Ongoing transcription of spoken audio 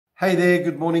Hey there,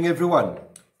 good morning everyone.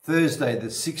 Thursday the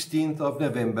 16th of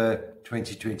November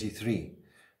 2023.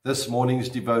 This morning's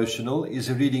devotional is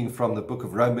a reading from the book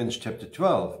of Romans chapter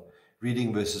 12,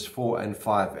 reading verses 4 and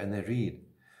 5, and they read,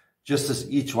 "Just as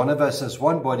each one of us has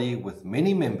one body with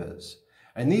many members,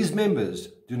 and these members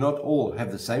do not all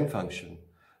have the same function,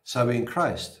 so in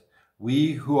Christ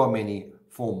we who are many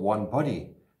form one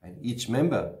body, and each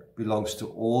member belongs to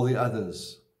all the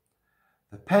others."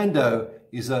 The pando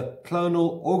is a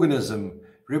clonal organism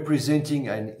representing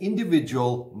an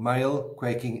individual male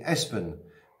quaking aspen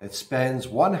that spans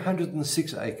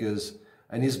 106 acres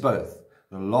and is both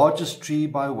the largest tree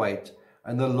by weight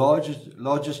and the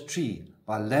largest tree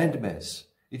by landmass.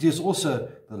 It is also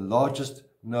the largest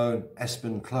known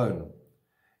aspen clone.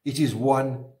 It is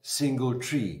one single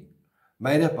tree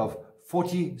made up of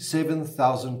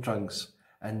 47,000 trunks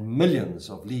and millions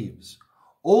of leaves,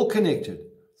 all connected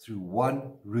through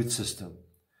one root system.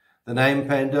 The name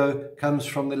pando comes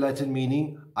from the Latin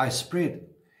meaning "I spread."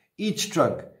 Each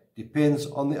trunk depends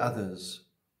on the others.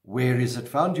 Where is it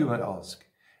found, you may ask?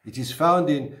 It is found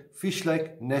in Fish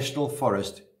Lake National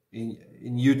Forest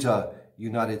in Utah,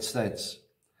 United States.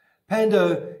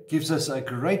 Pando gives us a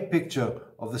great picture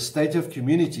of the state of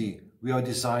community we are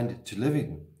designed to live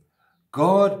in.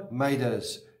 God made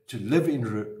us to live in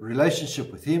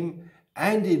relationship with Him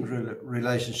and in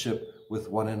relationship with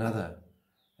one another.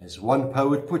 As one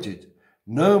poet put it,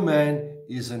 no man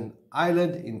is an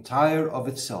island entire of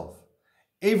itself.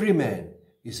 Every man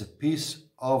is a piece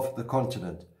of the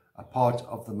continent, a part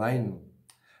of the main.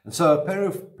 And so a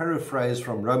paraphrase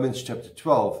from Romans chapter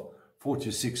 12,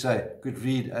 4-6a could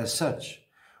read as such: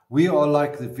 "We are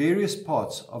like the various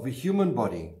parts of a human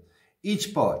body.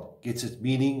 Each part gets its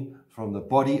meaning from the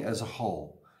body as a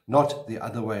whole, not the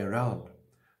other way around.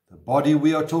 The body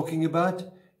we are talking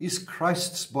about is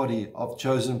Christ's body of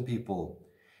chosen people.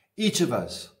 Each of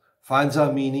us finds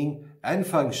our meaning and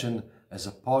function as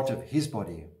a part of His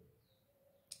body.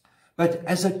 But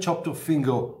as a chopped off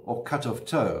finger or cut off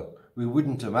toe, we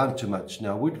wouldn't amount to much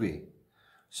now, would we?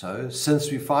 So, since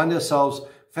we find ourselves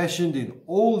fashioned in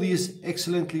all these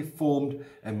excellently formed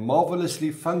and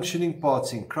marvelously functioning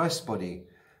parts in Christ's body,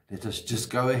 let us just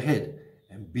go ahead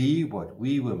and be what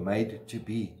we were made to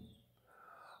be."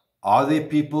 Are there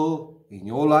people in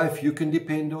your life you can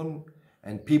depend on,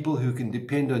 and people who can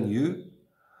depend on you?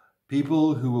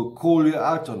 People who will call you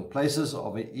out on places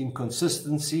of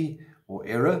inconsistency or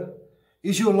error?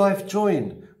 Is your life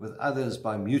joined with others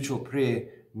by mutual prayer,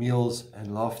 meals,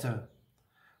 and laughter?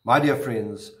 My dear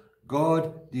friends,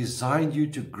 God designed you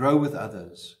to grow with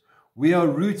others. We are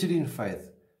rooted in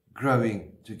faith,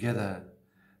 growing together.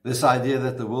 This idea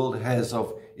that the world has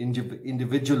of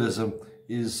individualism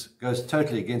goes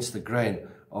totally against the grain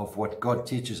of what God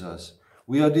teaches us.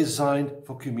 We are designed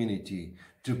for community,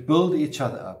 to build each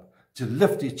other up, to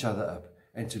lift each other up,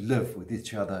 and to live with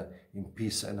each other in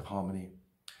peace and harmony.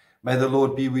 May the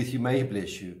Lord be with you. May He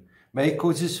bless you. May He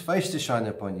cause His face to shine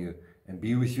upon you and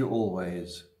be with you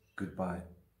always. Goodbye.